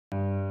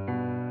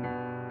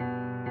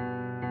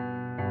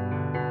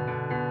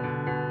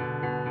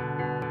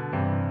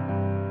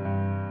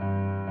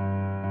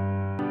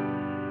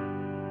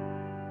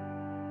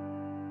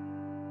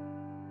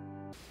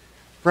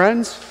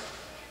Friends,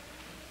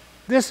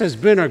 this has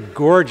been a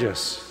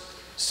gorgeous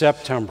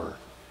September,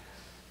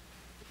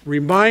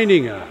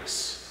 reminding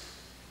us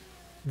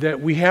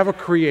that we have a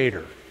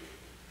Creator,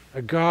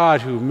 a God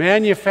who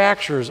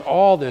manufactures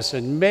all this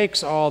and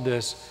makes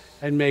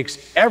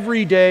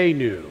every day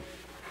new.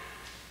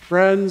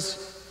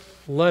 Friends,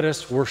 let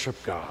us worship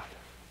God.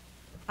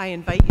 I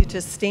invite you to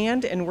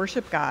stand and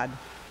worship God.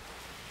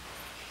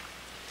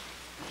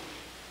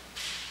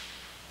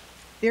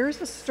 There is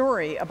a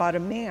story about a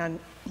man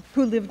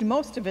who lived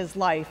most of his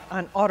life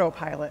on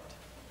autopilot.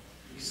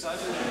 He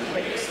suddenly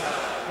wakes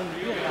up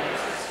and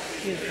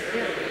realizes he is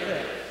very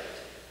good.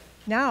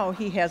 Now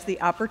he has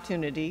the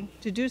opportunity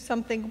to do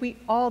something we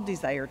all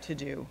desire to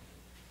do.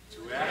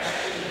 To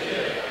actually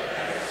live a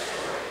better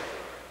story.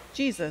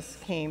 Jesus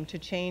came to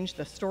change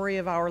the story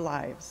of our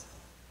lives.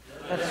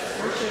 Let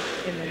us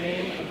worship in the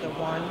name of the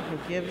one who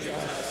gives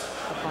us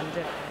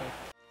abundant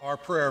life. Our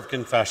prayer of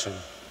confession.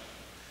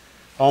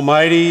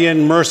 Almighty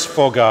and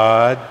merciful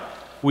God,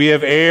 we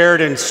have erred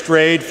and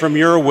strayed from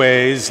your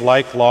ways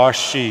like lost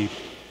sheep.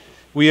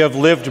 We have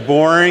lived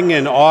boring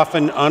and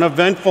often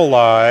uneventful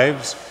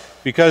lives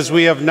because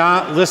we have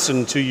not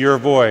listened to your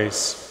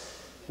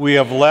voice. We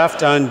have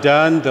left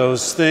undone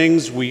those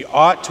things we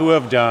ought to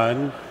have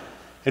done,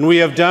 and we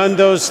have done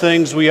those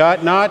things we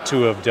ought not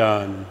to have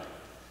done.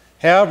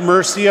 Have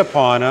mercy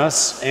upon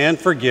us and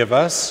forgive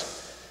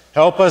us.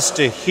 Help us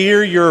to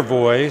hear your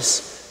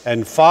voice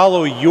and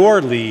follow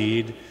your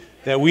lead,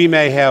 that we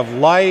may have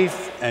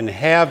life and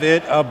have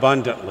it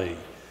abundantly.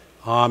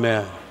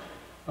 Amen.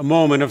 A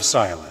moment of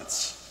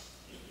silence.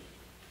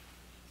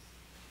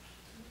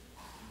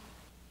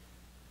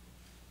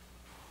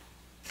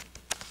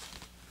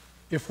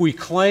 If we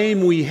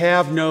claim we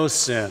have no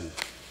sin,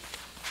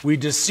 we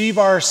deceive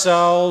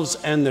ourselves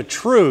and the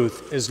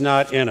truth is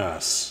not in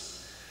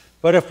us.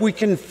 But if we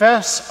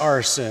confess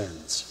our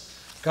sins,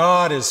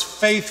 God is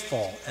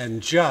faithful and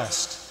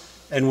just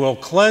and will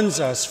cleanse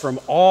us from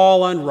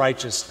all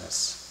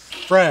unrighteousness.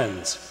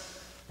 Friends,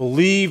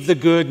 believe the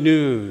good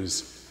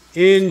news.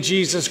 In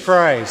Jesus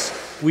Christ,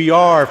 we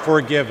are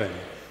forgiven.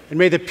 And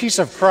may the peace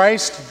of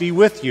Christ be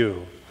with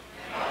you.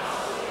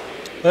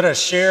 Let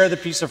us share the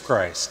peace of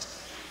Christ.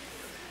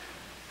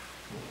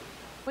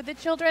 Would the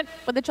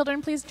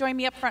children please join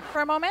me up front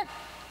for a moment?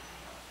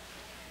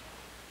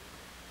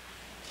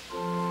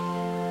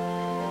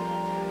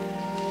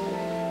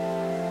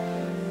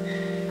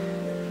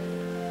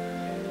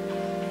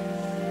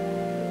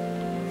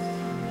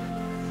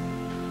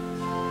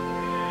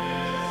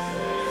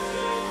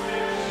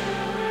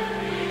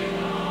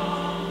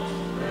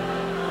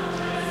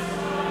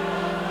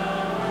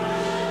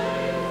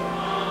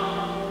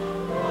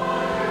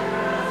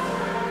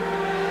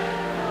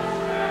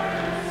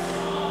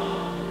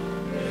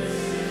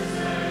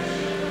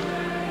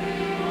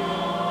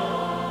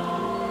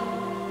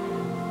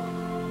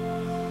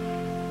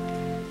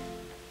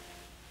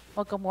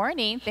 Well, good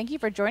morning. Thank you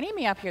for joining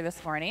me up here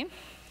this morning.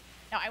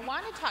 Now, I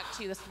want to talk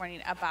to you this morning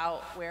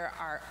about where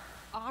our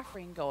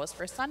offering goes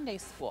for Sunday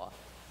school.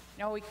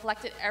 You know, we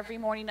collect it every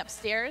morning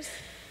upstairs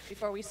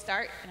before we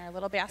start in our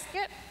little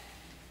basket.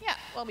 Yeah,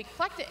 well, we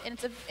collect it, and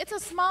it's a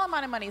small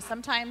amount of money.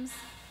 Sometimes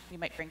we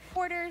might bring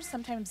quarters,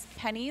 sometimes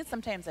pennies,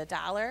 sometimes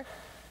 $1.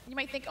 You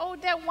might think, oh,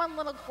 that one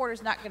little quarter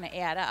is not going to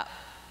add up.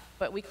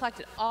 But we collect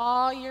it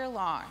all year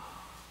long.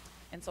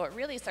 And so it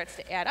really starts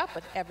to add up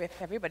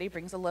if everybody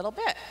brings a little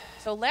bit.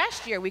 So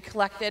last year we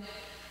collected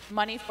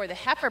money for the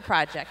heifer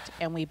project,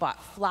 and we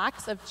bought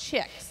flocks of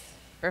chicks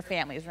for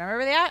families.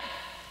 Remember that?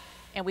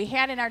 And we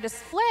had in our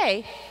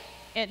display,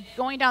 and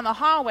going down the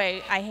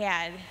hallway,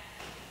 I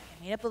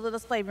made up a little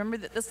display. Remember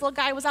that this little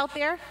guy was out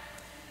there?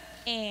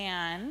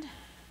 And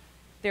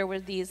there were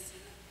there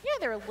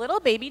were little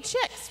baby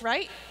chicks,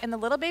 right? And the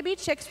little baby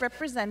chicks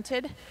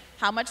represented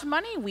how much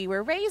money we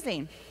were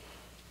raising.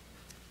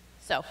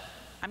 So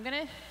I'm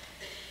gonna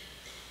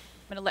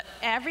let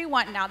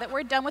everyone, now that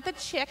we're done with the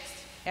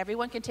chicks,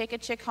 everyone can take a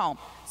chick home.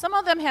 Some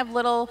of them have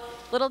little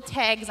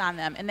tags on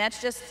them, and that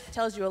just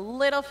tells you a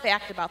little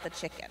fact about the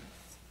chickens.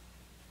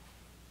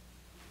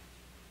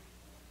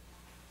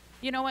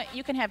 You know what?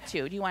 You can have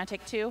 2. Do you want to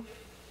take 2?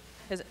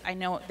 Because I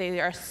know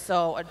they are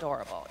so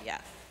adorable,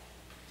 yes.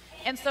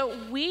 And so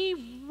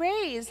we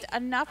raised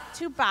enough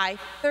to buy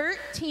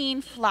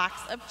 13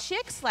 flocks of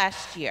chicks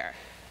last year.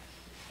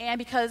 And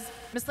because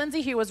Miss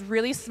Lindsay here was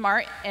really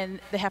smart,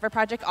 and the Heifer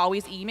Project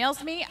always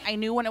emails me, I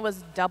knew when it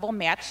was double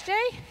match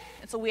day.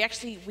 And so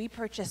we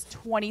purchased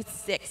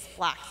 26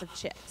 flocks of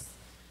chicks.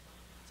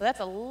 So that's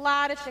a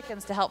lot of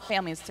chickens to help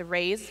families to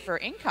raise for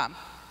income.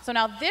 So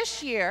now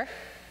this year,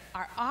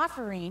 our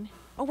offering,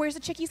 oh, where's the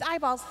chickies'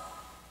 eyeballs?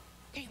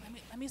 Okay,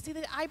 let me see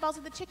the eyeballs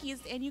of the chickies,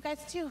 and you guys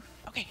too.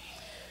 Okay.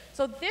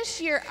 So this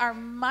year, our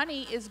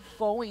money is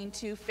going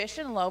to Fish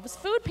and Loaves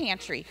Food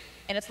Pantry,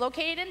 and it's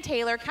located in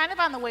Taylor, kind of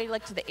on the way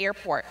to the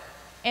airport.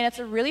 And it's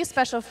a really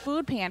special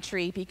food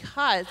pantry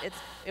because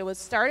it was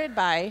started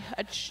by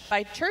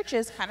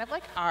churches kind of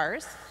like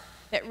ours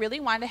that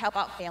really wanted to help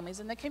out families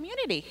in the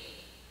community.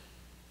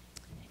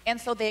 And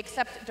so they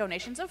accept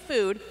donations of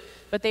food,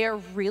 but they are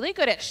really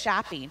good at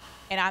shopping.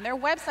 And on their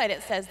website,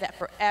 it says that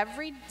for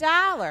every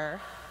 $1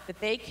 that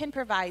they can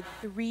provide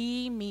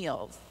 3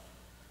 meals.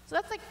 So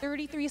that's like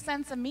 33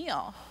 cents a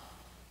meal.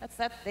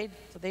 So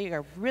they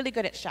are really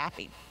good at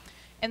shopping.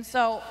 And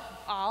so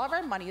all of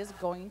our money is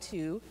going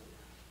to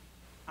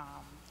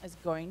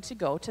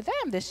go to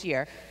them this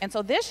year. And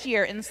so this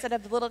year, instead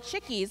of the little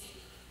chickies,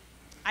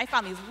 I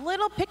found these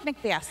little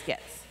picnic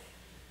baskets.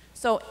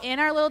 So in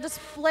our little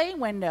display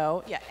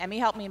window, yeah, Emmy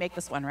helped me make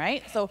this one,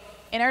 right? So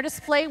in our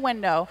display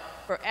window,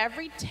 for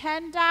every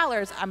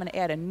 $10, I'm going to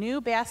add a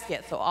new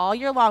basket. So all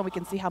year long, we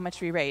can see how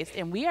much we raised.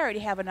 And we already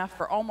have enough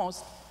for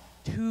almost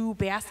 2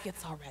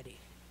 baskets already.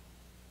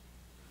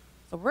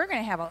 So we're going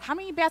to have how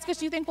many baskets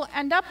do you think we'll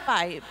end up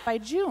by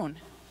June?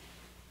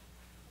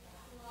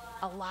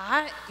 A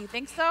lot? Do you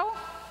think so?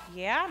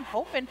 Yeah, I'm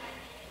hoping.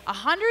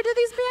 100 of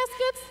these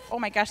baskets? Oh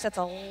my gosh, that's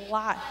a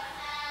lot.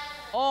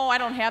 Oh, I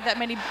don't have that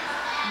many.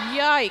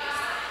 Yikes.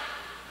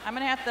 I'm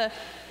going to have to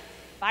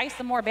buy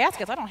some more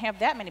baskets. I don't have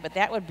that many, but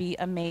that would be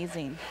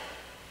amazing.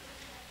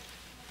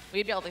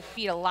 We'd be able to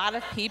feed a lot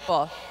of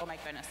people. Oh my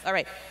goodness. All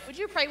right. Would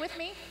you pray with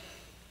me?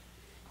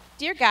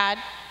 Dear God,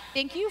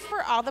 thank you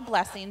for all the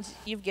blessings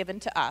you've given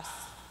to us.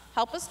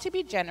 Help us to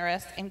be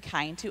generous and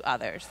kind to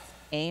others.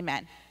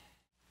 Amen.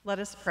 Let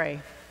us pray.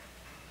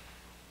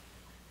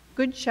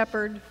 Good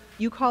Shepherd,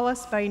 you call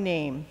us by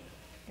name,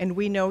 and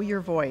we know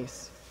your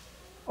voice.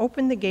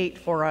 Open the gate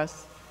for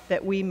us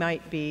that we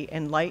might be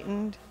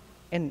enlightened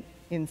and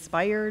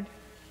inspired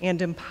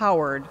and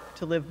empowered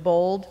to live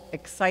bold,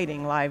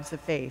 exciting lives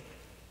of faith.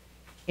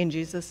 In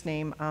Jesus'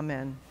 name,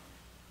 amen.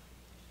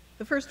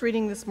 The first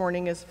reading this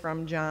morning is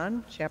from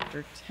John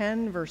chapter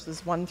 10,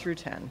 verses 1 through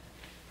 10.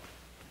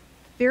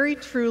 Very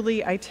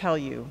truly I tell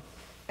you,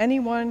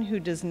 anyone who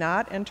does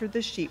not enter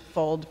the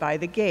sheepfold by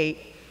the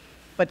gate,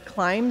 but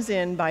climbs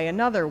in by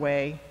another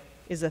way,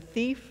 is a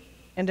thief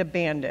and a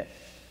bandit.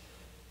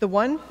 The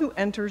one who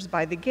enters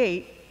by the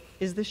gate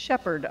is the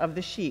shepherd of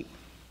the sheep.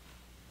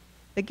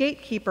 The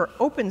gatekeeper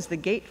opens the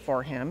gate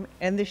for him,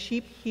 and the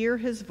sheep hear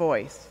his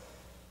voice.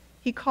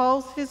 He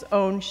calls his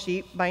own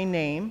sheep by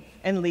name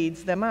and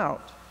leads them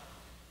out.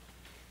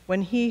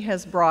 When he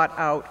has brought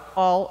out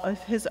all of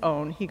his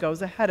own, he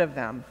goes ahead of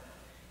them,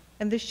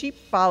 and the sheep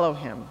follow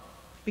him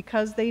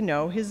because they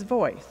know his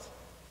voice.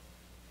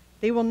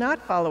 They will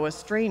not follow a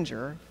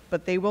stranger,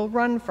 but they will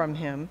run from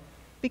him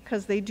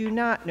because they do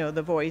not know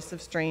the voice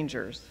of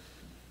strangers.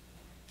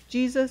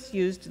 Jesus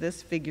used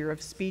this figure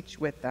of speech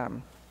with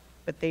them,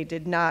 but they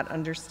did not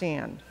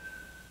understand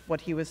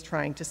what he was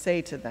trying to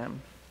say to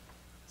them.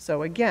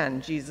 So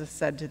again, Jesus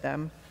said to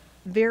them,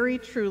 very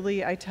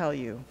truly I tell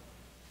you,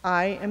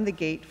 I am the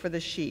gate for the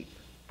sheep.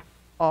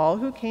 All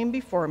who came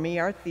before me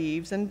are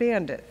thieves and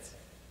bandits,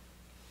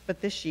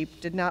 but the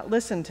sheep did not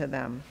listen to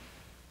them.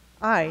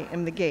 I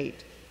am the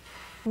gate.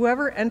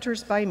 Whoever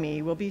enters by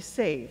me will be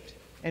saved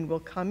and will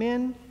come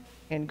in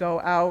and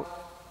go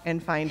out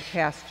and find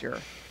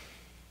pasture.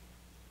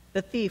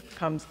 The thief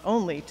comes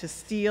only to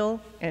steal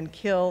and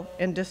kill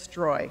and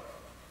destroy.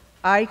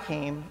 I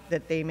came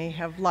that they may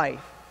have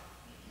life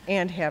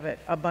and have it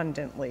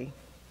abundantly.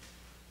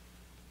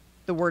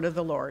 The word of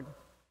the Lord.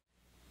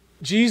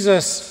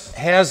 Jesus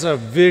has a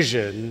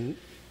vision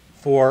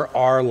for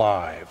our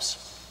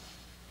lives.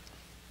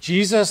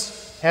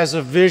 Jesus has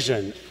a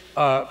vision,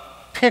 a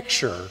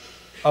picture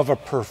of a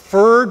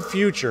preferred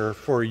future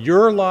for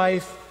your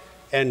life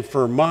and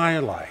for my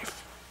life.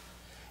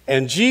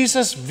 And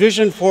Jesus'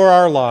 vision for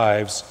our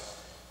lives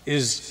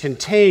is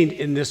contained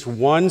in this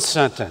one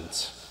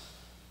sentence: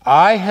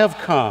 I have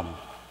come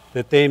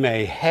that they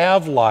may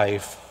have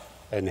life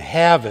and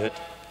have it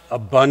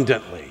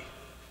abundantly.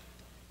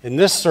 In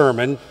this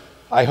sermon,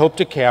 I hope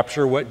to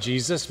capture what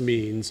Jesus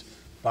means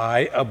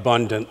by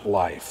abundant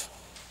life.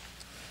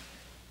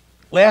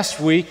 Last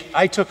week,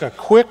 I took a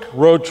quick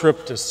road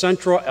trip to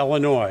central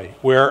Illinois,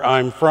 where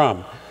I'm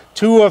from.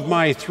 2 of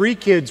my 3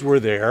 kids were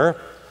there.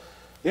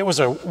 It was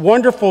a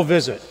wonderful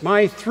visit.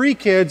 My 3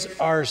 kids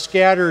are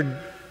scattered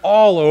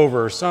all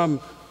over, some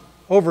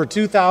over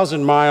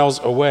 2,000 miles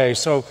away,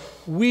 so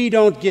we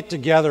don't get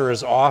together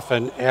as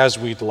often as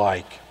we'd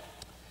like.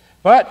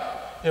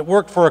 But it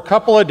worked for a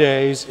couple of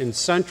days in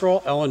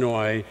central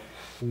Illinois,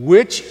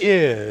 which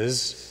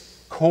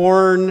is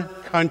corn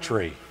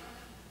country.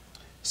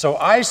 So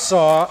I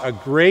saw a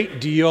great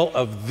deal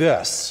of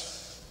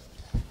this.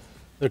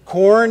 The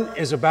corn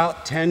is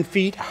about 10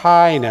 feet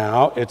high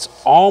now. It's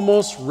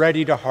almost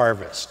ready to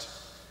harvest.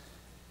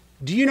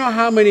 Do you know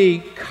how many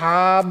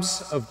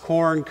cobs of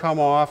corn come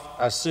off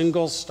a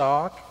single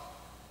stalk?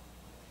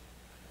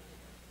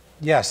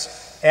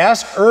 Yes,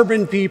 ask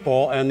urban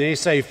people and they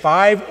say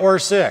 5 or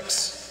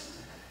 6.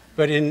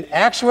 But in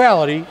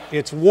actuality,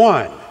 it's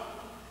 1.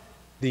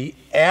 The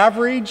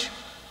average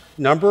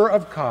number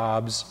of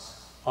cobs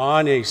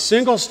on a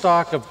single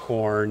stalk of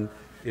corn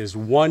is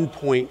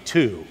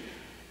 1.2.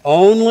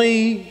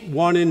 Only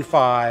 1 in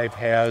 5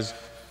 has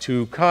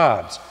 2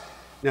 cobs.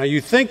 Now,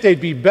 you think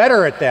they'd be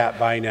better at that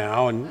by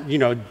now and,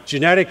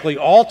 genetically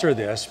alter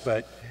this,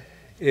 but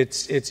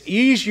It's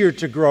easier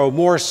to grow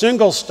more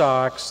single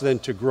stalks than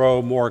to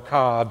grow more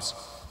cobs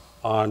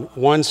on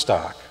one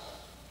stalk.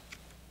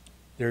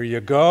 There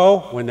you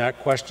go. When that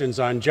question's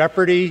on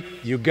Jeopardy,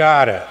 you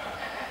got it.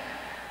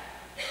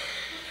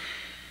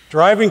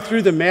 Driving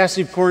through the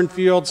massive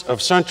cornfields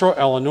of central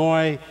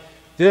Illinois,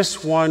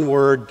 this one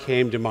word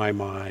came to my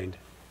mind: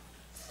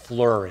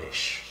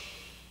 flourish.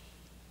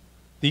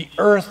 The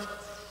earth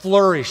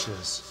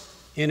flourishes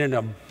in an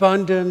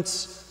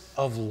abundance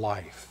of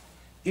life.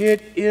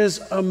 It is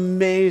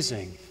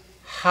amazing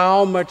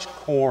how much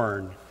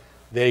corn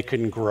they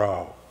can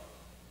grow.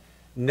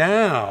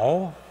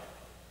 Now,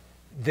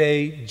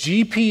 they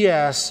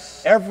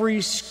GPS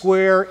every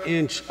square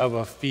inch of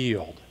a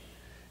field,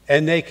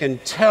 and they can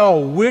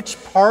tell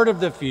which part of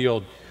the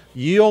field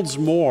yields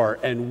more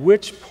and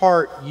which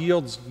part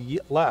yields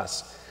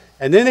less.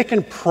 And then they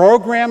can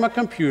program a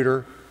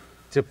computer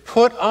to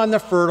put on the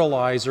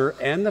fertilizer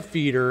and the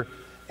feeder,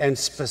 and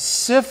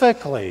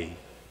specifically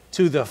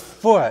to the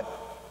foot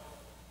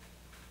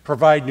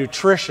provide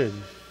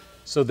nutrition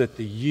so that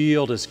the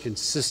yield is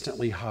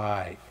consistently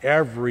high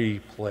every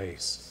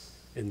place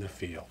in the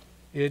field.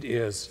 It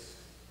is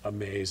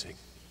amazing.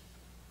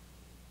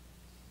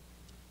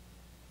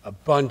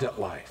 Abundant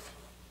life,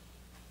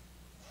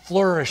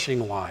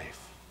 flourishing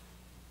life.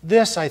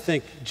 This, I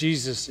think,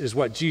 is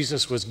what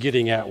Jesus was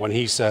getting at when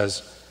he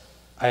says,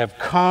 I have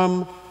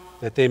come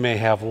that they may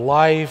have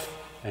life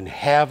and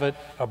have it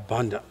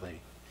abundantly.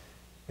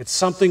 It's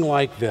something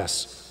like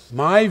this.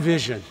 My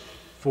vision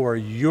for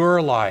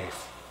your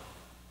life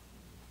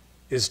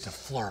is to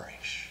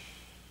flourish.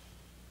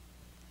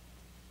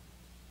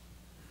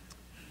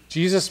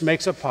 Jesus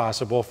makes it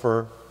possible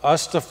for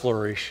us to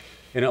flourish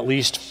in at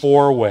least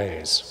 4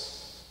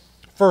 ways.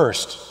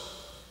 First,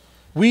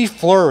 we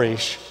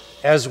flourish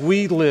as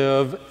we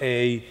live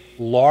a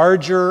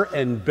larger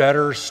and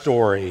better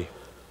story.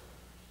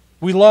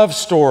 We love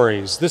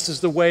stories. This is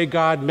the way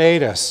God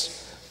made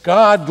us.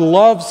 God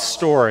loves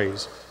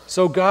stories.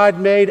 So God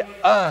made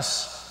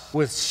us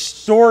with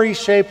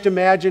story-shaped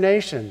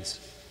imaginations.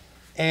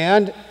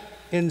 And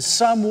in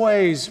some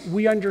ways,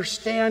 we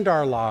understand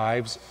our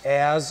lives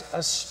as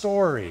a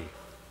story.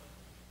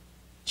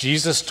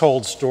 Jesus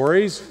told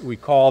stories. We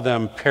call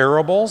them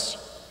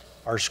parables.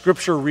 Our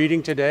scripture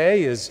reading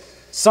today is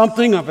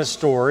something of a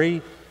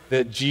story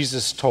that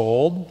Jesus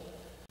told.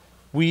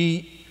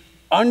 We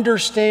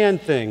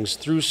understand things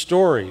through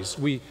stories.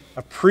 We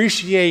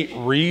appreciate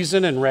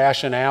reason and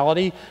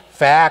rationality,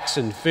 facts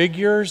and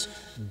figures,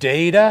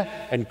 data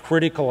and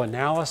critical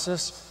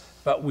analysis,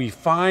 but we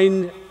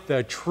find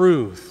the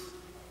truth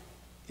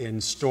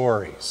in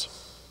stories.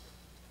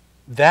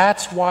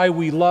 That's why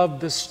we love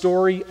the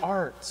story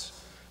arts,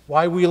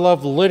 why we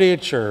love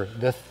literature,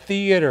 the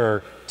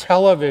theater,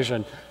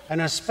 television,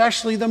 and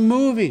especially the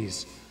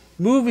movies.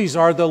 Movies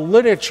are the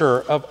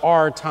literature of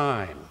our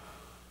time.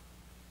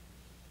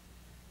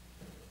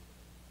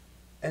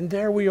 And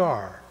there we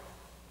are.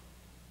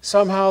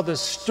 Somehow the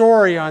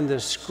story on the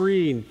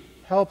screen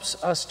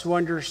helps us to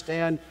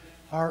understand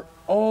our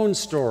own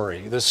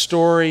story, the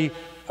story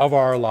of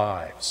our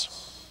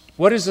lives.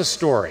 What is a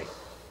story?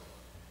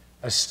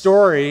 A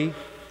story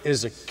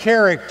is a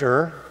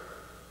character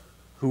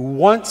who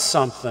wants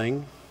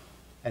something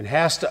and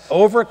has to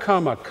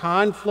overcome a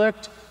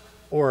conflict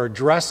or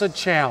address a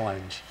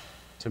challenge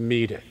to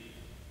meet it.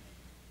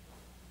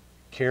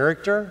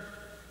 Character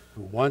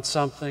who wants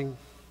something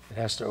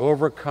that has to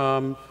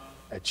overcome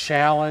a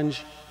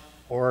challenge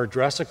or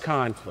address a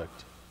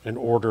conflict in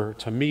order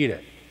to meet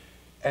it.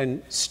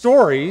 And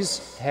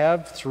stories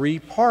have 3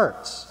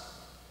 parts.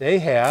 They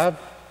have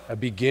a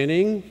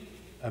beginning,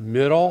 a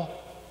middle,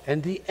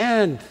 and the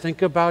end.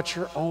 Think about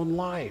your own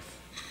life.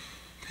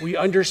 We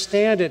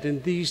understand it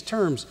in these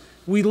terms.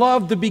 We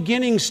love the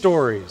beginning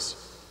stories,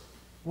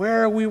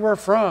 where we were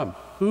from,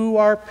 who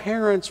our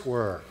parents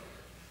were,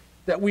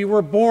 that we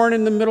were born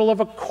in the middle of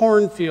a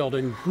cornfield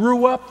and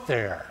grew up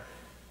there.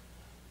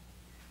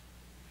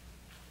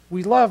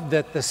 We love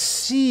that the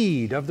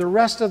seed of the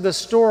rest of the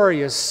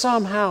story is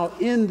somehow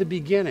in the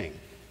beginning.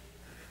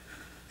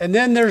 And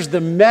then there's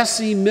the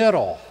messy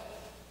middle.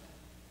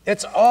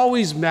 It's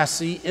always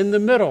messy in the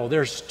middle.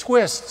 There's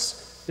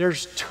twists,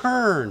 there's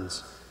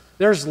turns,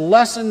 there's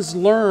lessons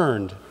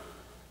learned.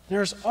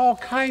 There's all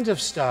kinds of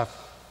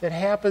stuff that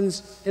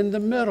happens in the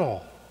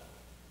middle.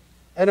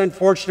 And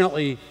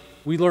unfortunately,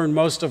 we learn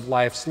most of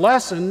life's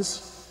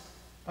lessons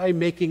by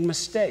making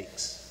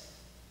mistakes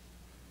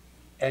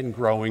and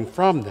growing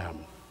from them.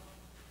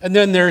 And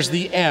then there's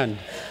the end,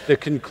 the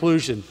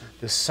conclusion,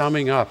 the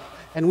summing up.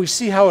 And we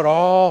see how it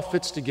all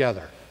fits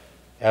together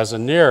as a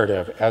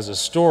narrative, as a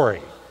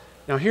story.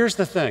 Now, here's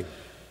the thing.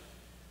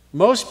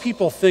 Most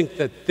people think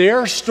that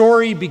their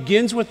story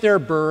begins with their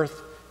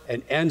birth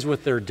and ends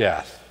with their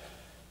death.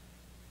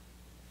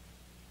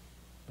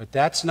 But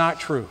that's not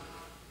true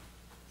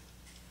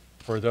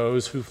for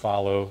those who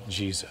follow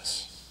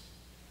Jesus.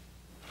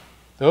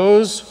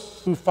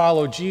 Those who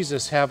follow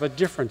Jesus have a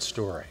different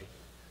story,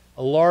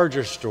 a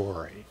larger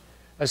story,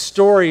 a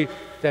story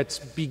that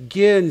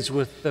begins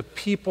with the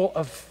people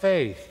of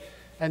faith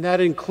And that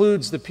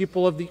includes the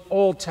people of the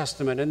Old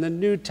Testament and the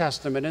New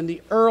Testament and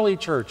the early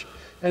church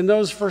and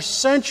those for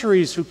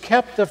centuries who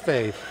kept the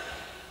faith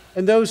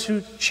and those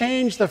who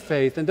changed the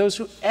faith and those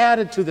who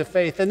added to the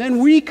faith. And then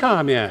we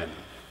come in.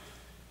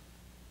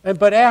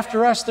 But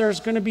after us, there's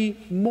going to be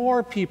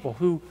more people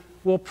who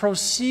will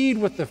proceed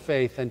with the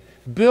faith and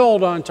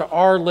build onto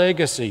our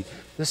legacy.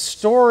 The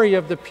story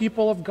of the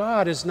people of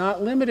God is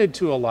not limited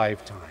to a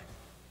lifetime.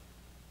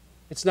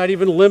 It's not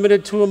even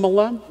limited to a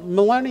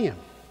millennium.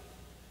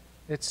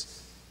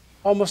 It's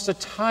almost a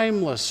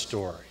timeless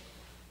story.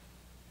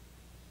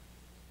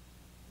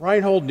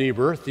 Reinhold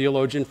Niebuhr,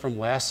 theologian from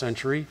last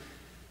century,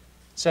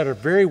 said a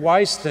very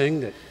wise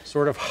thing that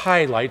sort of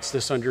highlights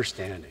this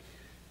understanding.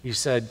 He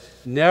said,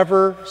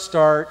 never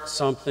start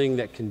something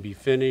that can be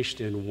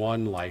finished in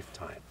one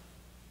lifetime.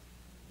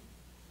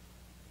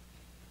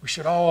 We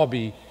should all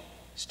be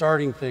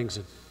starting things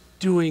and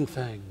doing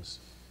things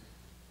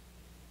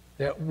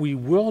that we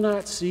will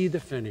not see the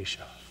finish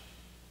of.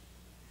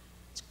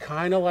 It's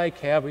kind of like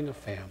having a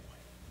family.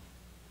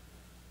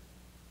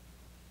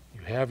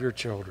 You have your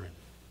children.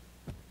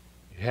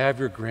 You have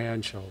your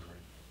grandchildren.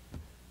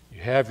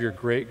 You have your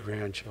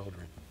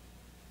great-grandchildren.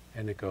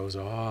 And it goes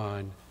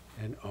on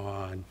and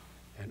on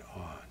and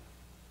on.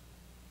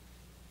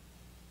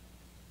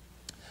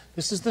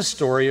 This is the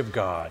story of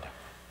God.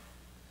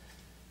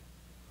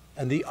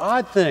 And the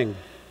odd thing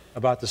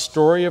about the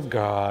story of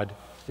God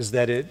is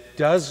that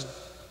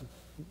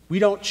we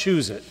don't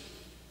choose it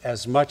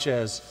as much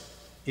as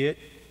it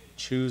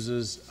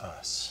chooses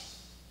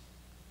us.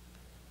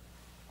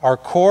 Our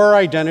core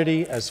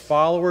identity as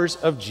followers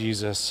of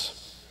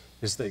Jesus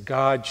is that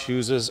God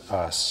chooses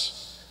us.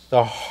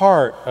 The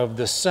heart of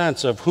the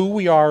sense of who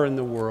we are in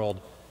the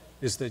world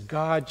is that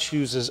God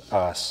chooses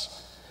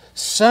us.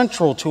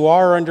 Central to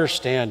our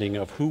understanding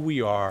of who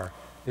we are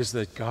is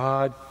that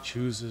God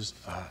chooses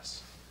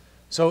us.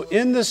 So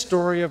in the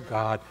story of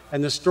God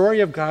and the story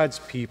of God's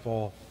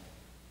people,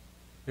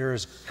 there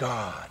is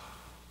God,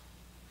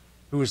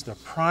 who is the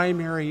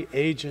primary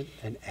agent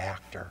and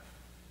actor.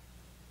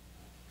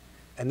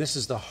 And this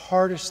is the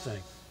hardest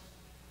thing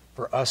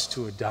for us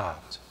to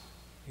adopt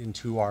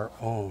into our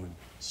own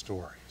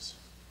stories.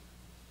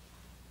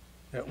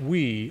 That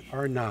we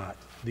are not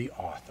the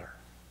author.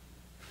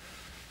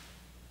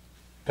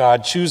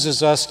 God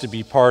chooses us to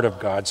be part of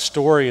God's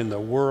story in the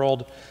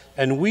world,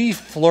 and we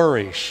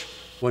flourish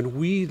when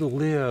we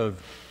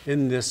live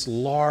in this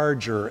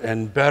larger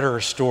and better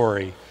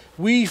story.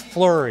 We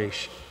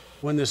flourish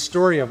when the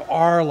story of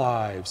our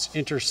lives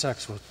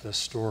intersects with the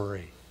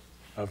story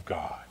of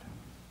God.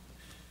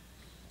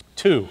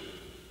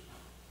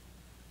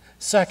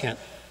 Second,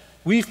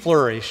 we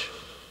flourish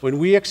when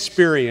we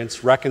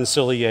experience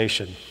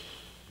reconciliation.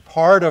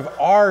 Part of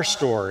our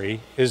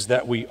story is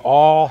that we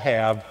all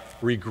have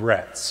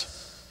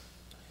regrets.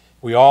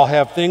 We all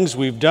have things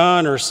we've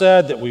done or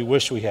said that we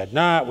wish we had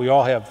not. We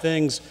all have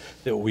things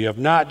that we have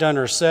not done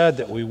or said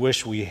that we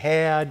wish we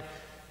had.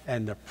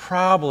 And the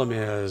problem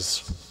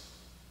is,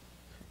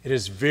 it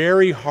is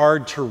very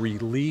hard to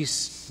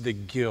release the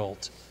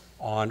guilt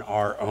on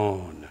our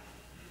own.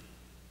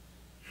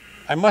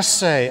 I must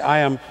say, I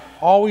am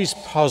always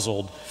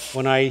puzzled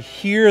when I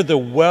hear the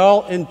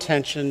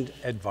well-intentioned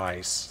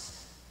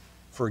advice,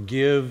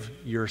 forgive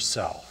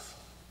yourself.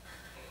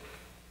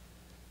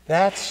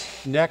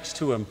 That's next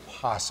to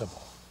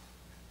impossible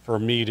for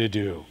me to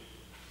do.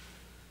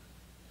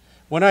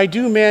 When I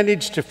do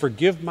manage to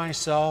forgive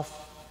myself,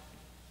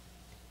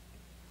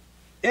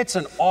 it's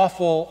an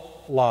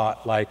awful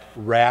lot like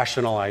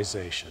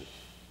rationalization.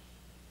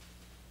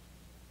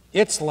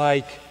 It's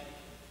like,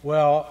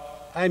 well,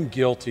 I'm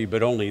guilty,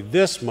 but only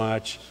this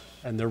much,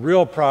 and the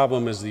real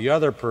problem is the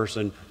other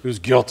person who's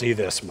guilty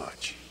this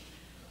much.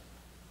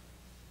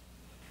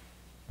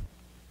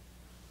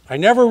 I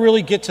never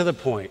really get to the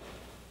point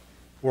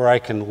where I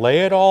can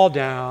lay it all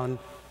down,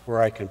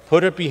 where I can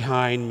put it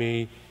behind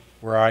me,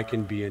 where I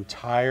can be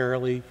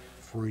entirely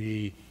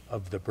free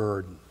of the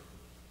burden.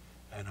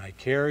 And I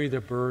carry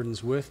the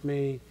burdens with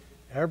me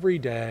every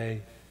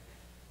day,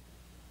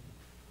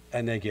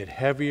 and they get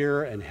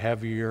heavier and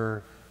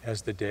heavier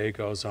as the day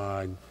goes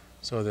on,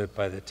 so that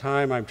by the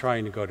time I'm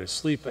trying to go to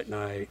sleep at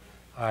night,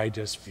 I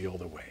just feel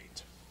the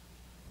weight.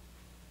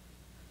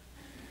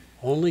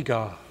 Only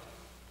God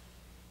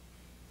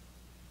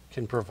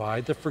can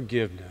provide the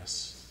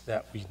forgiveness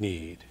that we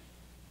need.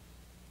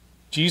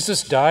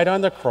 Jesus died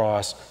on the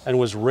cross and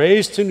was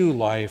raised to new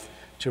life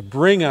to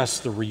bring us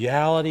the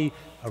reality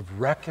of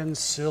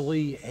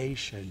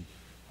reconciliation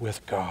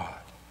with God.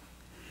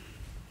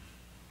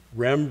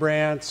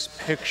 Rembrandt's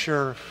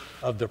picture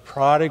of the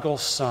prodigal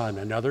son,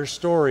 another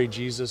story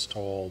Jesus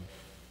told,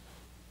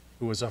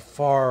 who was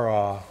afar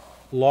off,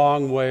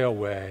 long way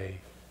away,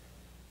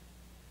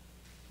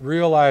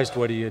 realized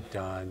what he had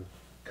done,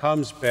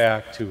 comes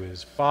back to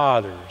his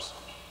father's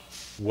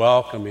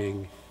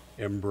welcoming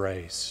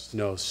embrace.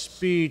 No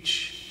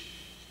speech,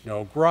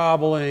 no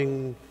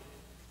groveling,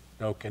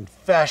 no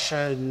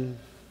confession,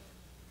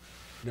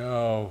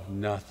 no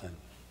nothing.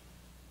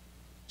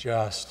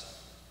 Just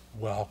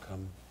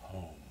welcome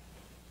home.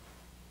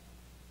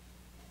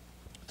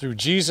 Through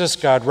Jesus,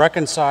 God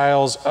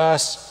reconciles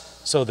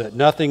us so that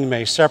nothing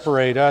may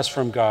separate us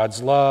from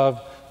God's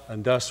love,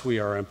 and thus we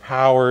are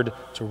empowered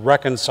to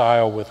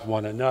reconcile with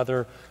one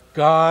another.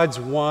 God's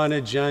one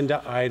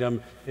agenda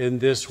item in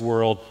this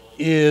world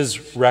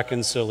is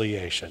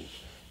reconciliation.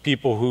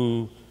 People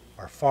who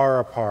are far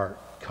apart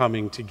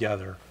coming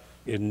together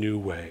in new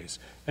ways.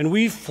 And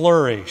we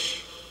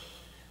flourish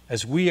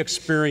as we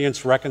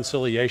experience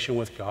reconciliation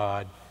with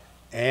God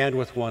and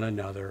with one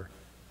another,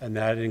 and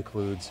that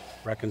includes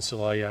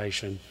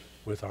reconciliation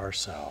with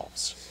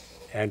ourselves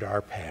and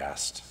our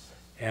past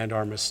and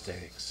our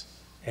mistakes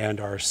and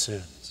our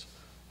sins.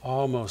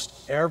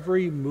 Almost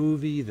every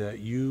movie that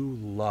you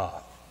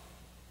love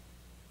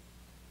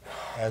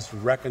has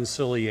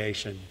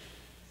reconciliation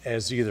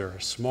as either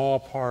a small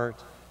part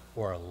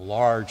or a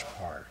large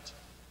part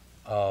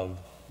of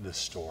the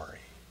story.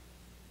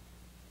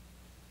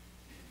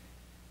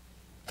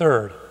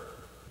 Third,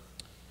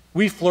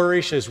 we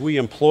flourish as we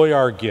employ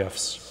our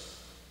gifts.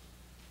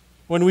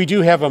 When we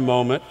do have a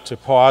moment to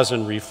pause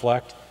and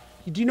reflect,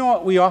 do you know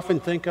what we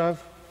often think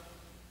of?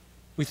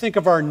 We think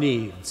of our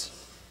needs.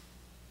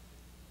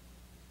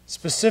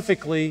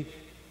 Specifically,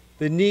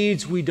 the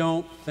needs we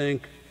don't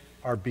think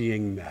are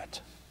being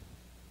met.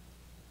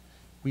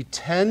 We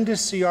tend to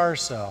see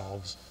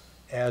ourselves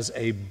as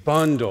a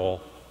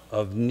bundle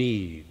of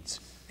needs,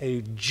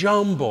 a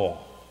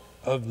jumble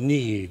of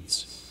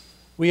needs.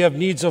 We have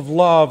needs of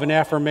love and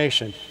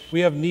affirmation. We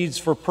have needs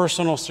for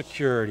personal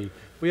security.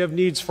 We have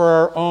needs for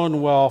our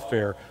own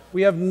welfare.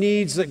 We have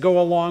needs that go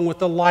along with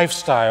the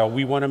lifestyle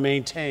we want to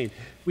maintain.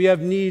 We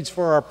have needs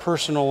for our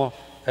personal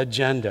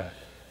agenda.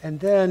 And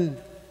then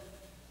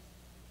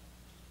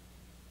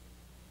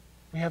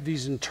we have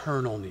these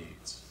internal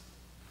needs.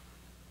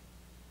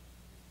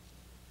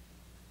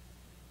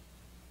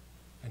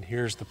 And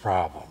here's the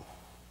problem.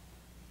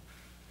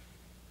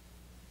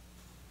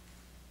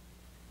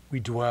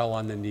 We dwell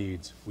on the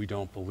needs we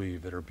don't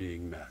believe that are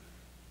being met.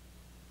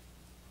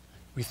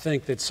 We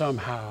think that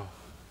somehow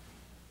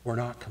we're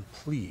not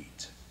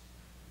complete,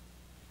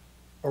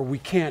 or we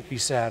can't be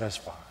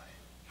satisfied,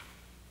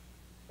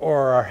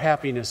 or our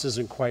happiness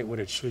isn't quite what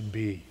it should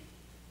be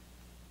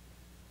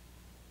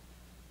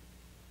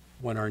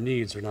when our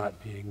needs are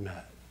not being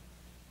met.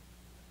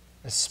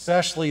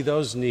 Especially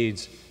those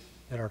needs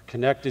that are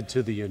connected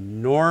to the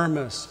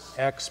enormous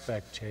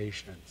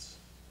expectations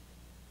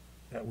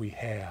that we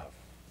have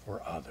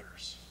for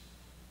others.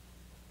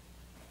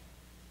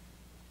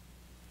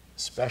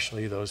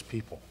 Especially those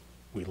people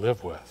we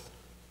live with.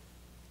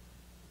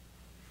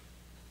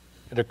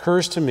 It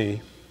occurs to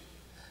me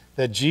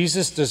that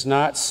Jesus does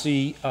not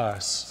see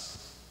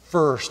us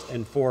first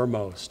and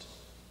foremost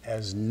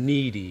as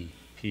needy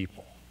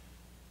people.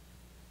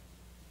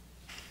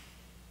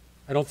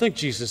 I don't think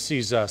Jesus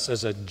sees us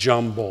as a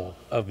jumble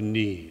of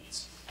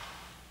needs.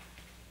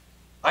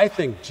 I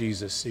think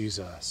Jesus sees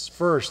us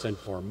first and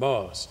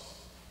foremost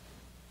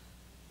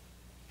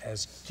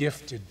as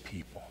gifted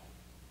people,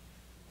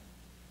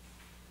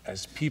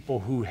 as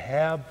people who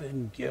have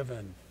been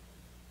given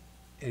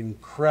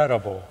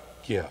incredible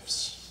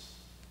gifts.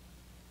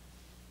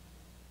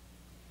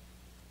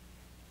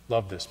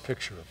 Love this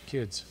picture of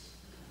kids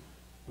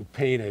who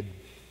painted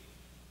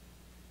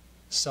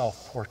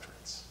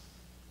self-portraits.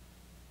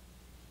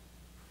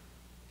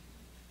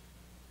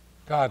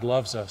 God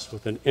loves us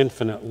with an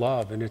infinite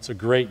love, and it's a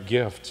great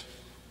gift.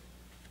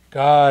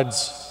 God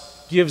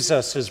gives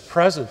us his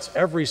presence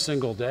every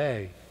single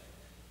day,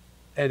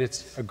 and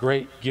it's a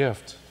great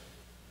gift.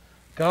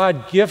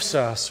 God gifts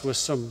us with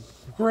some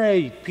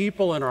great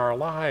people in our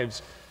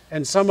lives,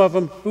 and some of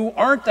them who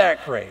aren't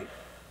that great.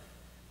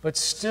 But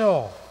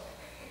still,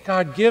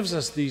 God gives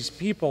us these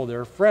people,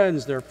 their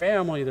friends, their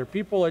family, their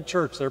people at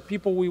church, their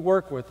people we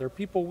work with, their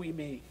people we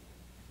meet.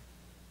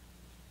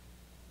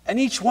 And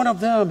each one of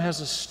them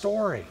has a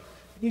story.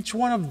 Each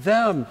one of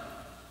them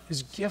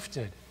is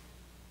gifted.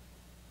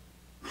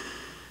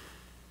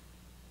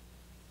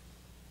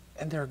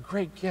 And they're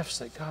great gifts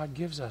that God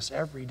gives us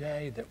every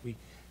day that we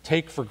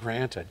take for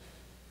granted.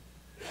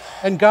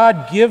 And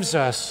God gives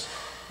us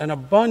an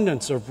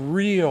abundance of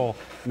real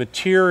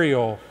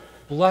material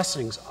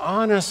blessings.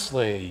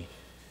 Honestly,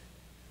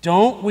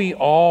 don't we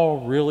all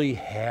really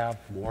have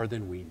more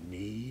than we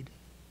need?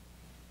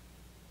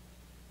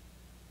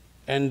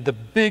 And the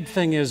big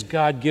thing is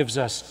God gives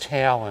us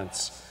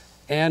talents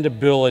and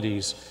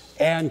abilities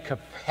and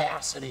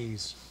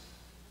capacities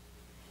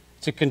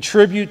to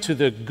contribute to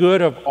the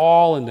good of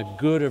all and the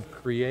good of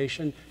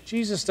creation.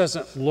 Jesus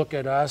doesn't look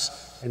at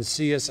us and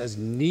see us as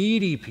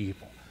needy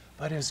people,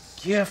 but as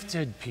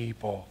gifted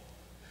people.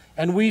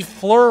 And we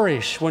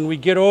flourish when we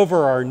get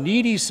over our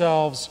needy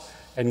selves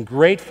and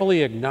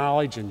gratefully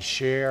acknowledge and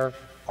share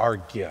our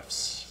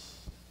gifts.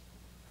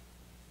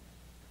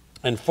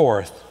 And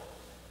fourth,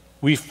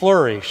 we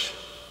flourish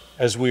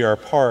as we are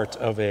part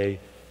of a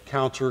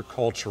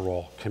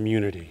countercultural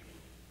community.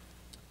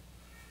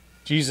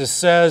 Jesus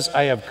says,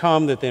 I have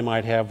come that they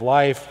might have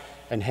life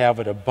and have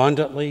it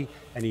abundantly.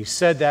 And he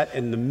said that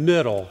in the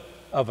middle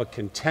of a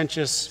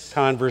contentious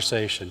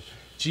conversation.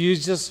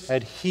 Jesus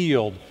had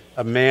healed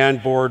a man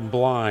born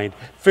blind.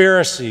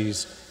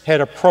 Pharisees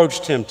had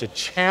approached him to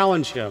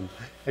challenge him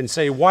and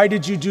say, "Why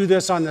did you do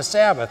this on the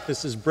Sabbath?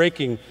 This is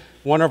breaking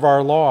one of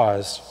our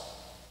laws."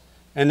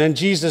 And then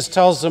Jesus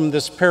tells them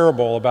this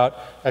parable about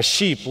a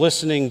sheep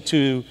listening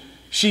to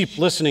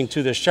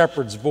the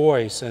shepherd's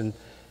voice and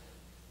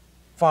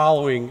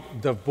following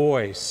the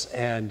voice.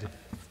 And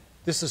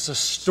this is a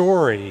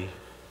story.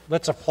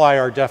 Let's apply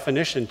our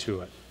definition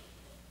to it.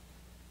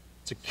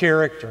 It's a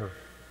character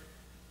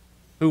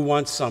who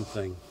wants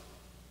something,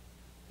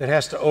 that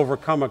has to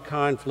overcome a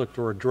conflict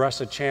or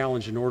address a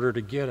challenge in order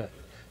to get it.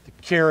 The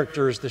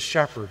character is the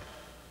shepherd.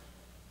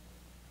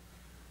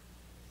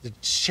 The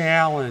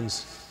challenge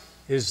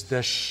is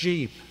the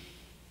sheep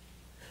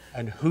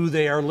and who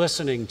they are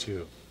listening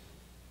to.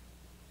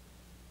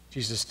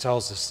 Jesus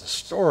tells us the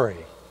story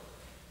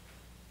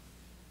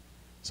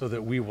so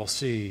that we will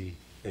see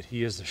that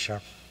he is the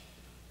shepherd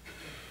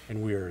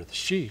and we are the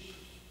sheep.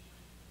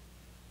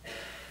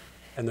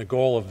 And the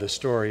goal of the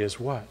story is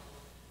what?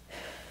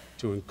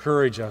 To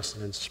encourage us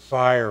and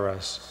inspire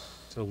us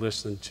to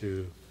listen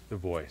to the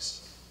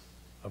voice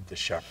of the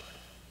shepherd.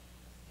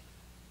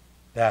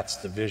 That's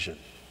the vision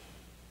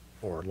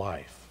for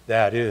life.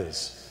 That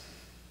is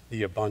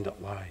the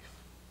abundant life.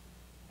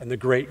 And the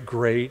great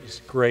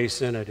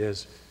grace in it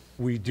is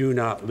we do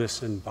not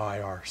listen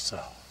by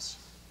ourselves,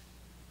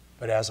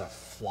 but as a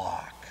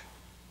flock,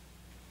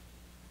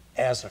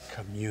 as a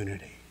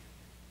community,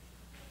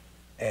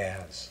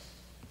 as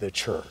the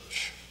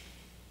church.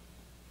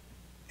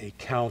 A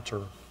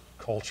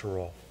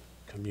counter-cultural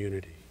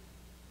community.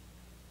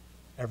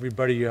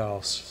 Everybody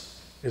else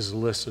is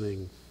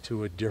listening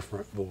to a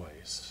different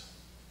voice.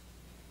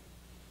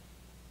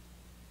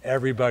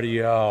 Everybody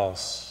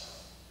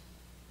else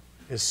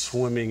is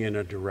swimming in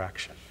a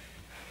direction.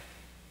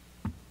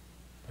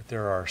 But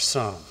there are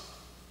some,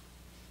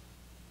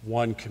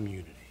 one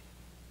community,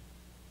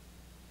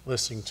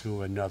 listening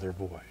to another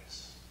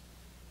voice,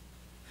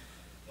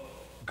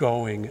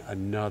 going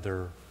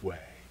another way.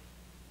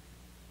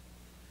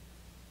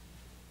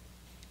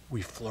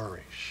 We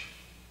flourish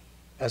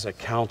as a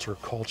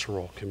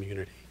countercultural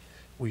community.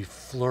 We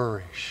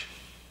flourish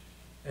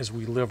as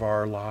we live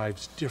our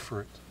lives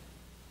different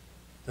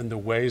than the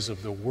ways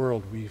of the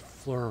world. We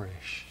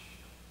flourish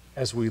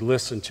as we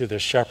listen to the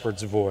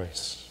shepherd's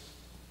voice.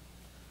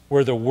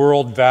 Where the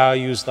world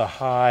values the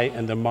high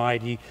and the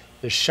mighty,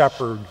 the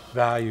shepherd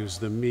values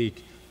the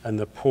meek and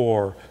the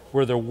poor.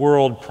 Where the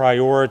world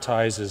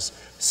prioritizes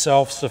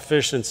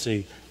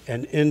self-sufficiency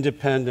and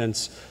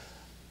independence,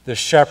 the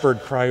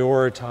shepherd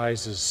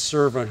prioritizes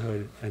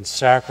servanthood and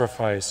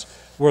sacrifice.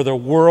 Where the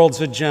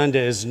world's agenda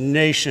is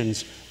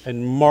nations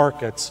and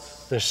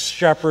markets, the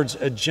shepherd's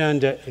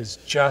agenda is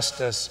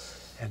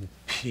justice and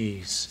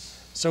peace.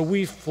 So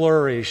we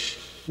flourish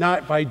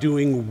not by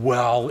doing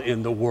well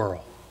in the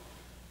world,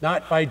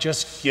 not by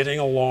just getting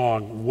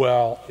along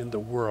well in the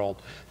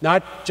world,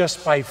 not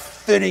just by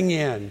fitting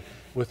in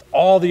with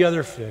all the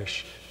other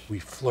fish. We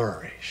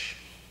flourish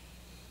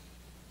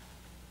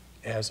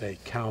as a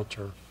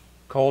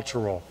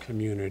counter-cultural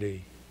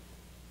community,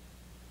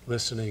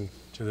 listening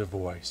to the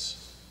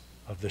voice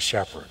of the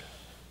shepherd.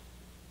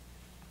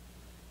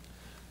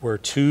 Where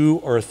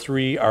 2 or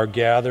 3 are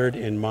gathered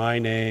in my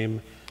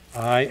name,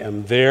 I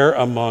am there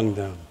among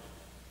them.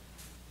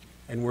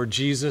 And where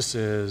Jesus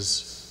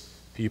is,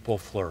 people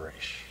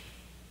flourish.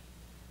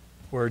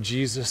 Where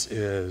Jesus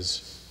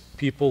is,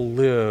 people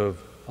live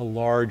a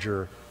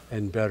larger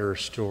and better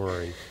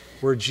story.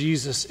 Where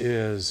Jesus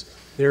is,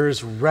 there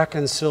is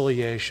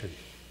reconciliation.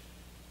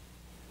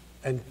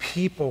 And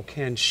people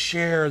can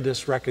share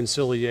this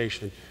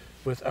reconciliation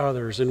with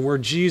others. And where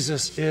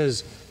Jesus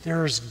is,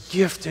 there's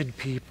gifted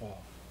people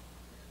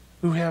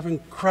who have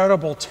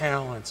incredible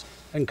talents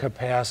and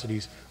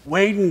capacities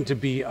waiting to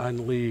be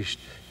unleashed.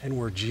 And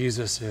where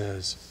Jesus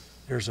is,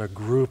 there's a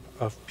group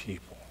of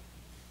people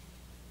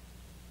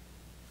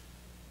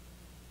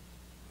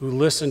who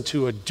listen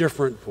to a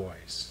different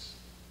voice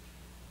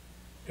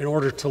in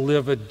order to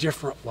live a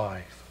different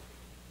life.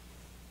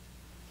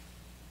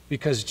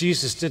 Because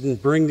Jesus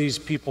didn't bring these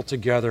people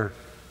together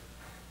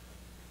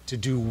to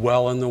do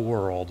well in the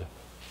world,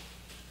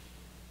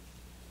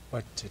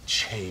 but to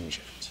change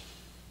it.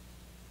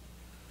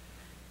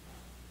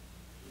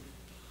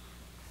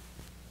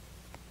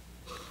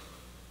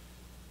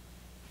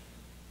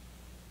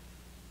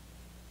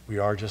 We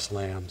are just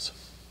lambs.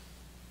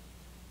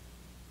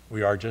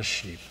 We are just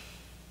sheep.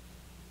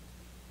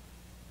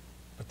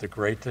 But the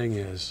great thing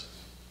is,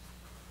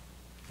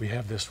 we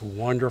have this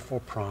wonderful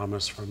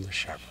promise from the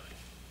shepherd.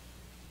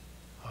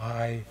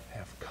 I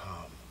have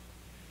come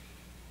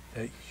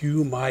that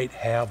you might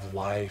have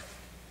life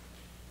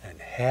and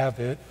have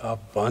it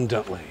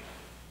abundantly.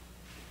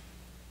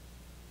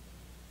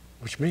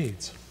 Which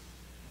means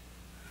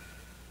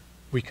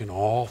we can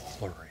all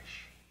flourish.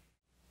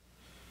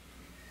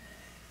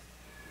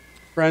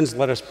 Friends,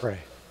 let us pray.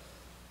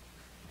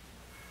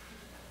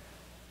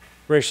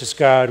 Gracious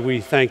God, we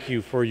thank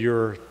you for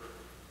your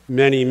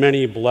many,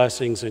 many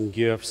blessings and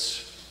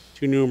gifts,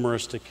 too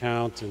numerous to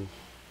count, and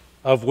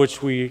of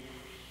which we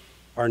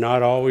are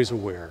not always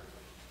aware.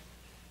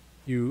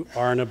 You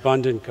are an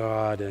abundant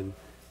God, and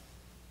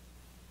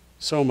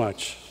so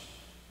much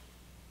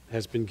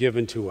has been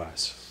given to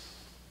us.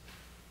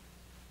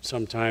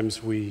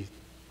 Sometimes we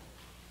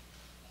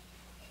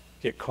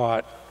get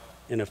caught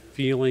in a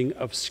feeling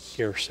of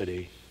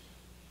scarcity.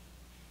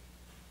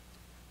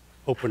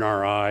 Open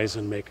our eyes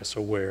and make us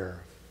aware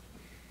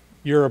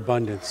of your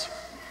abundance,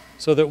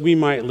 so that we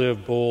might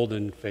live bold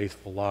and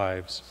faithful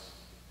lives,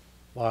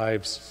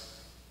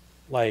 lives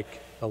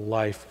like the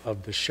life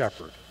of the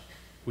shepherd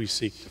we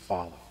seek to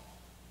follow.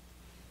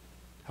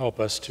 Help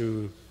us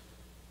to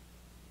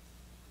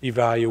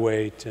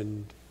evaluate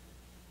and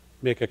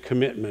make a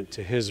commitment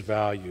to his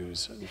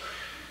values, and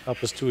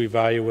help us to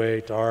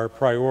evaluate our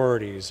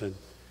priorities and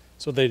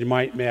so they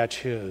might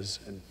match his,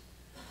 and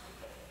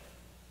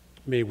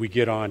may we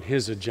get on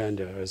his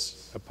agenda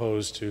as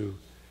opposed to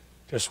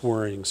just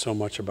worrying so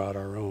much about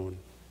our own.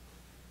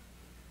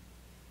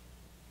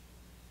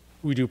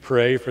 We do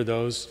pray for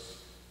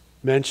those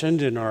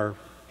mentioned in our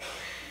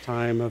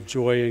time of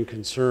joy and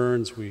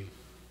concerns. We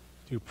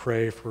do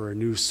pray for a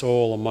new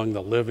soul among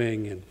the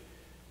living and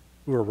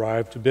who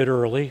arrived a bit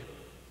early.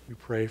 We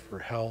pray for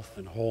health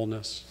and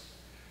wholeness.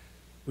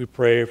 We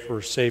pray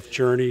for safe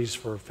journeys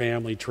for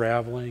family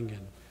traveling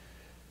and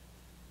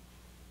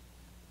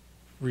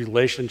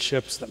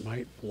relationships that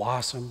might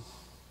blossom.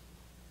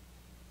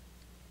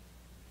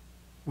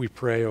 We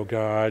pray, oh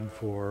God,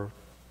 for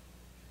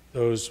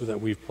those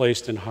that we've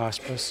placed in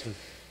hospice. And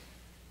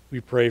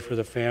we pray for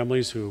the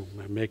families who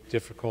make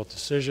difficult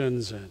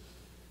decisions and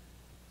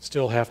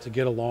still have to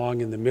get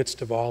along in the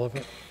midst of all of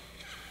it.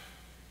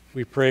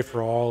 We pray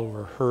for all who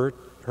are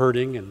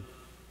hurting and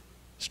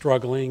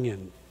struggling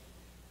and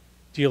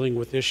dealing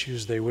with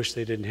issues they wish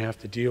they didn't have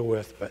to deal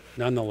with, but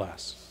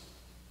nonetheless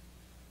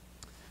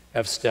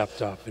have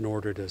stepped up in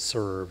order to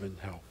serve and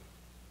help.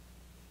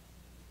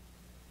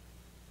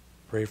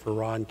 Pray for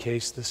Ron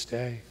Case this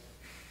day.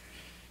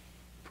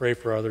 Pray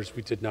for others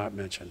we did not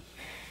mention.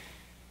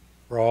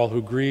 For all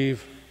who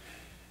grieve,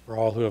 for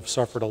all who have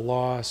suffered a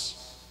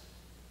loss,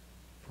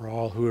 for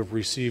all who have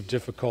received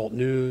difficult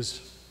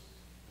news,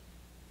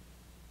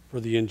 for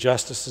the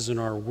injustices in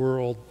our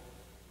world,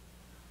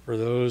 for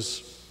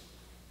those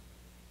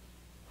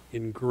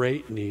in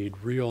great need,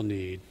 real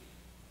need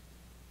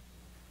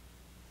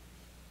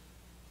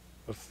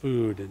of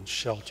food and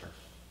shelter,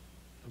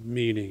 of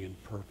meaning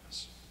and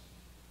purpose.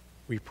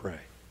 We pray.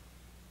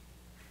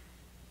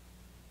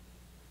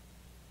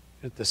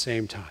 At the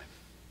same time,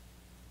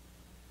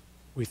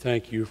 we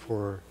thank you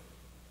for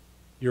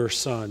your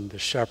Son, the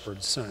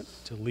shepherd sent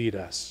to lead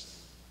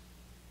us.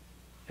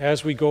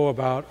 As we go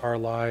about our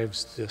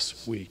lives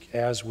this week,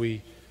 as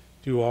we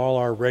do all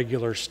our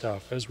regular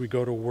stuff, as we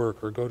go to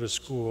work or go to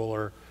school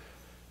or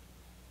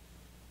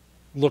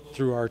look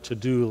through our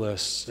to-do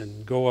lists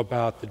and go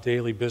about the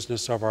daily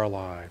business of our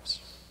lives,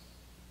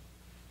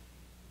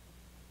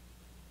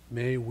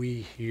 may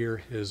we hear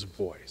his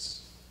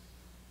voice.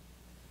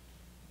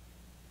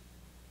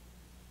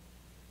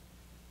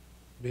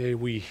 May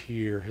we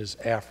hear his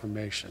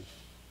affirmation.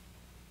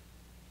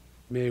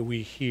 May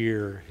we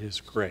hear his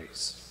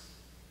grace.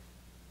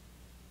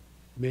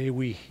 May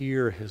we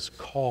hear his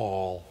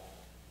call.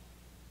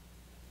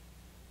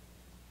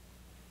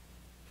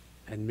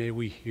 And may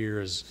we hear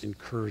his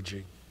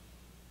encouraging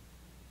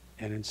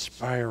and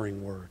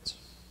inspiring words,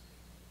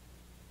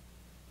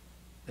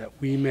 that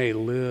we may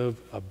live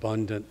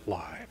abundant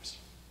lives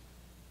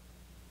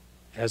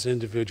as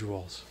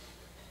individuals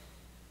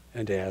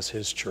and as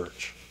his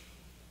church.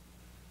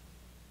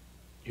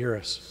 Hear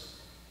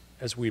us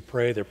as we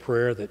pray the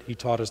prayer that he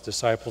taught his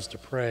disciples to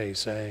pray,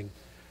 saying,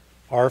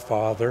 Our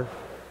Father,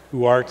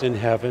 who art in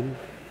heaven,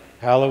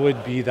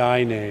 hallowed be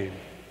thy name.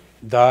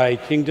 Thy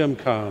kingdom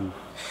come,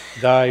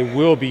 thy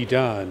will be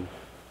done,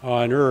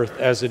 on earth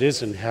as it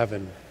is in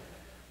heaven.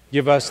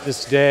 Give us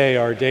this day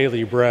our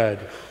daily bread,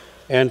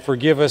 and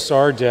forgive us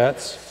our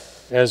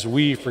debts as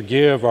we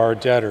forgive our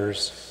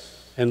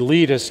debtors. And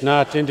lead us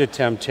not into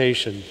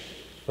temptation,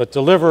 but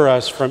deliver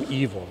us from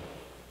evil.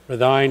 For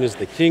thine is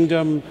the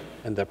kingdom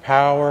and the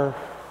power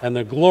and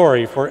the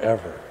glory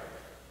forever.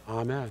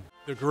 Amen.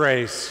 The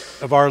grace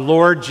of our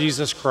Lord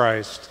Jesus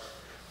Christ,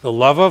 the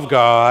love of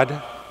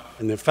God,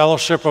 and the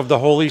fellowship of the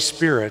Holy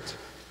Spirit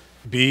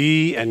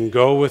be and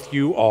go with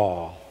you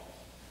all.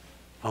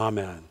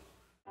 Amen.